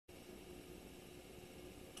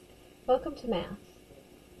Welcome to math.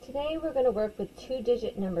 Today we're going to work with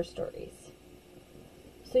two-digit number stories.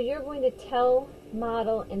 So you're going to tell,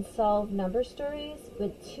 model, and solve number stories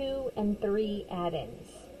with 2 and 3 addends.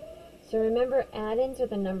 So remember, addends are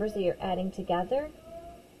the numbers that you're adding together.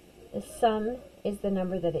 The sum is the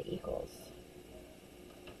number that it equals.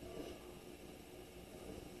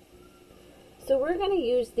 So we're going to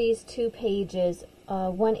use these two pages,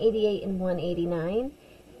 188 and 189.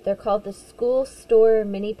 They're called the School Store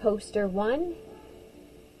Mini Poster 1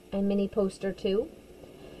 and Mini Poster 2.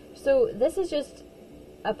 So this is just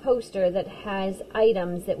a poster that has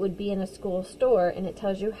items that would be in a school store, and it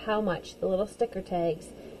tells you how much. The little sticker tags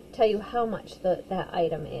tell you how much that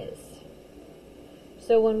item is.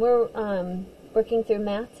 So when we're working through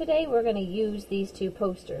math today, we're going to use these two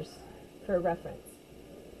posters for reference.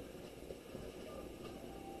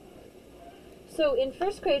 So in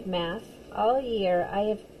first grade math, all year I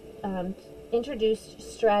have introduced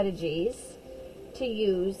strategies to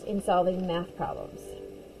use in solving math problems.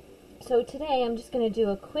 So today I'm just going to do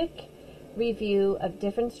a quick review of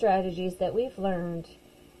different strategies that we've learned,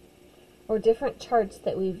 or different charts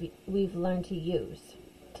that we've learned to use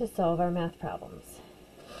to solve our math problems.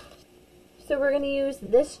 So we're going to use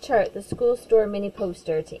this chart, the School Store Mini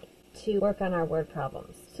Poster, to work on our word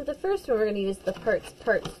problems. So the first one, we're going to use the parts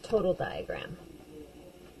total diagram.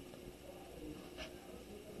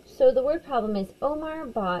 So the word problem is, Omar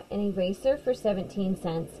bought an eraser for 17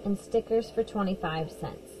 cents and stickers for 25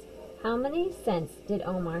 cents. How many cents did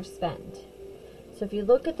Omar spend? So if you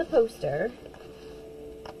look at the poster,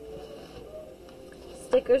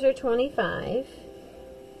 stickers are 25.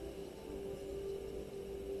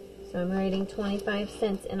 So I'm writing 25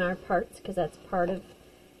 cents in our parts because that's part of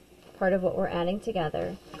what we're adding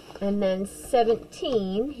together. And then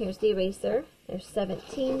 17, here's the eraser. There's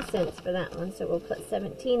 17 cents for that one, so we'll put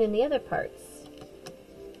 17 in the other parts.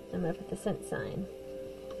 I'm going to put the cent sign.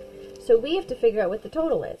 So we have to figure out what the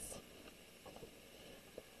total is.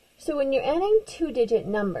 So when you're adding two-digit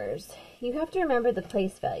numbers, you have to remember the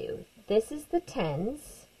place value. This is the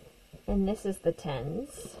tens, and this is the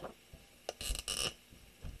tens.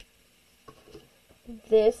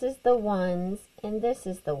 This is the ones, and this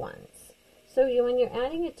is the ones. So when you're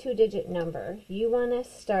adding a two-digit number, you want to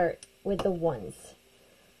start with the ones.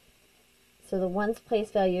 So the ones place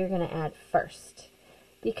value you're going to add first.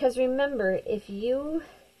 Because remember, if you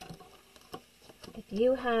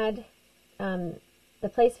had the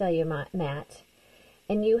place value mat,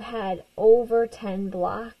 and you had over 10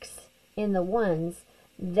 blocks in the ones,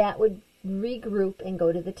 that would regroup and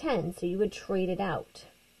go to the 10, so you would trade it out.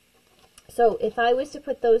 So if I was to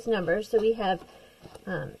put those numbers, so we have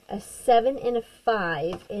a 7 and a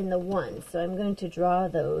 5 in the ones, so I'm going to draw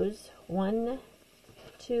those. 1,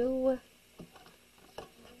 2,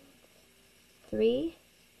 3,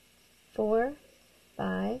 4,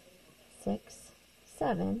 5, 6,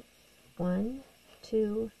 7. 1,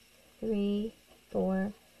 2, 3,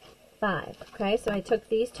 4, 5. Okay, so I took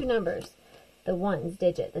these two numbers, the ones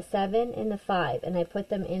digit, the 7 and the 5, and I put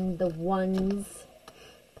them in the ones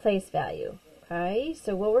place value. Okay,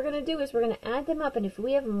 so what we're going to do is we're going to add them up, and if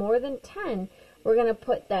we have more than 10, we're going to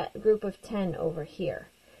put that group of 10 over here.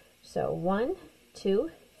 So 1,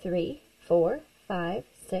 2, 3, 4, 5,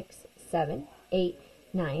 6, 7, 8,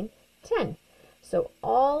 9, 10. So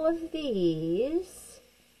all of these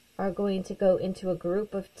are going to go into a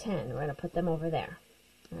group of 10. We're going to put them over there.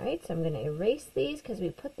 Alright, so I'm going to erase these because we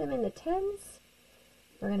put them in the tens.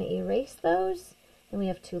 We're going to erase those, and we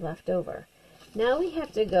have 2 left over. Now we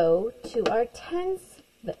have to go to our tens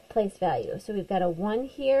place value. So we've got a 1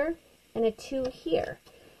 here and a 2 here.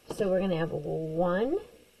 So we're going to have a 1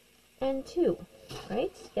 and 2.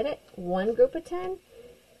 Right? Get it? 1 group of 10,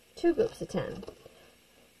 2 groups of 10.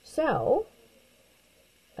 So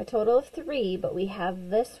a total of 3, but we have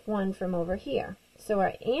this 1 from over here. So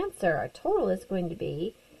our answer, our total, is going to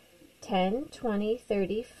be 10, 20,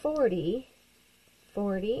 30, 40,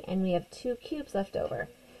 40, and we have 2 cubes left over.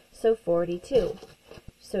 So 42.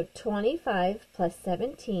 So 25 plus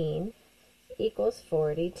 17 equals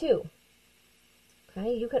 42.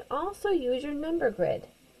 Okay, you could also use your number grid.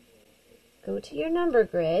 Go to your number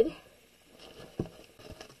grid.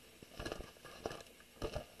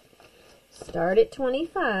 Start at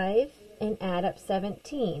 25 and add up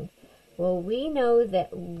 17. Well, we know that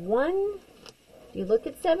if you look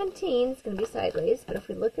at 17, it's going to be sideways, but if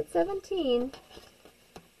we look at 17,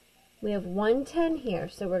 we have 110 here,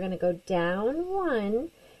 so we're going to go down 1.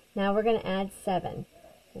 Now we're going to add 7.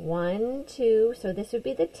 1, 2, so this would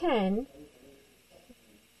be the 10.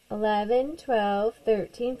 11, 12,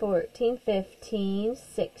 13, 14, 15,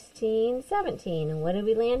 16, 17. And what did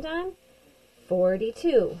we land on?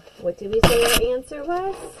 42. What did we say our answer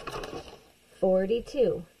was?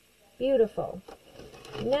 42. Beautiful.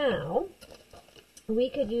 Now, we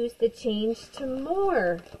could use the change to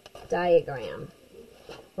more diagram.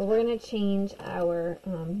 But we're going to change our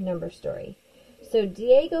number story. So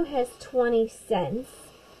Diego has 20 cents.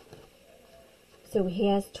 So he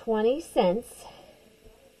has 20 cents.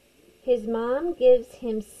 His mom gives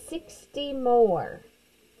him 60 more.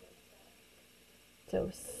 So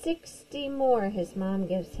 60 more his mom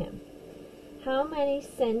gives him. How many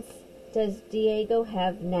cents does Diego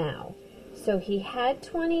have now? So he had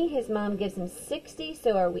 20, his mom gives him 60,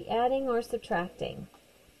 so are we adding or subtracting?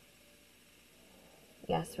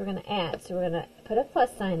 Yes, we're going to add, so we're going to put a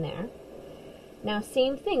plus sign there. Now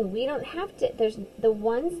same thing, we don't have to, the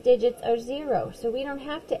ones digits are 0, so we don't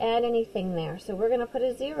have to add anything there, so we're going to put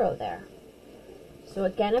a 0 there. So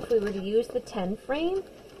again, if we were to use the 10 frame,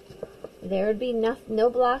 there would be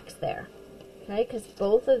no blocks there, okay, because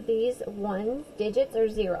both of these ones digits are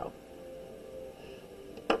 0.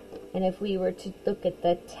 And if we were to look at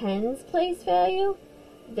the tens place value,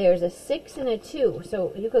 there's a 6 and a 2.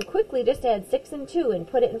 So you could quickly just add 6 and 2 and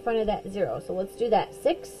put it in front of that 0. So let's do that.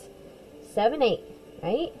 6, 7, 8,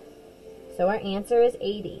 right? So our answer is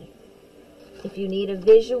 80. If you need a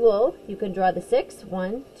visual, you can draw the 6.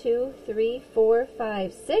 1, 2, 3, 4,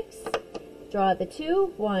 5, 6. Draw the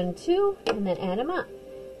 2. 1, 2, and then add them up.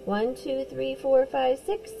 1, 2, 3, 4, 5,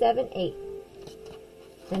 6, 7, 8.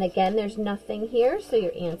 And again, there's nothing here, so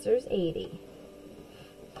your answer is 80.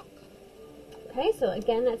 Okay, so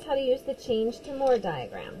again, that's how to use the change to more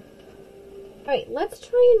diagram. All right, let's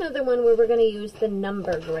try another one where we're going to use the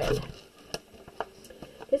number grid.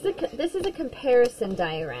 This is a comparison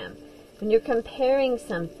diagram. When you're comparing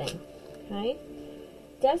something, okay?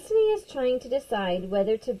 Destiny is trying to decide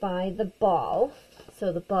whether to buy the ball,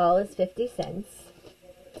 so the ball is 50 cents,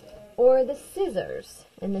 or the scissors,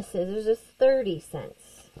 and the scissors is 30 cents.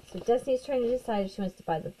 So Destiny's trying to decide if she wants to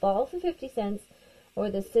buy the ball for 50 cents or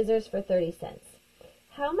the scissors for 30 cents.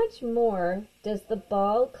 How much more does the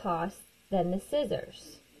ball cost than the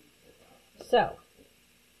scissors? So,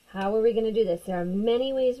 how are we going to do this? There are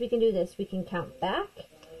many ways we can do this. We can count back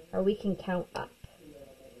or we can count up.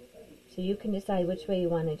 So you can decide which way you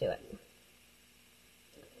want to do it.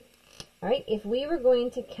 Alright, if we were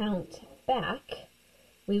going to count back,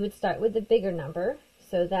 we would start with the bigger number.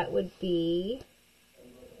 So that would be,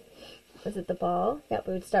 was it the ball? Yep,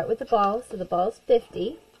 we would start with the ball. So the ball is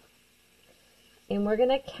 50. And we're going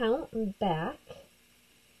to count back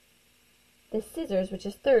the scissors, which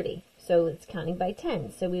is 30. So it's counting by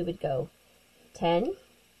 10. So we would go 10,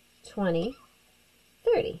 20,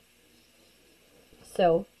 30.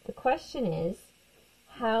 So the question is,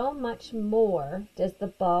 how much more does the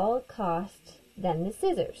ball cost than the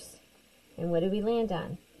scissors? And what do we land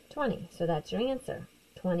on? 20. So that's your answer.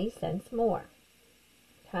 20 cents more.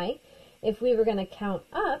 Okay? If we were going to count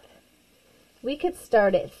up, we could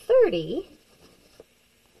start at 30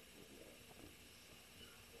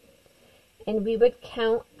 and we would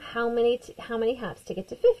count how many hops to get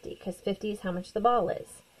to 50, because 50 is how much the ball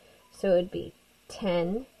is. So it would be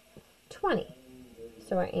 10, 20.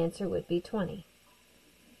 So our answer would be 20.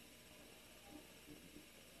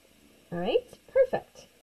 All right, perfect.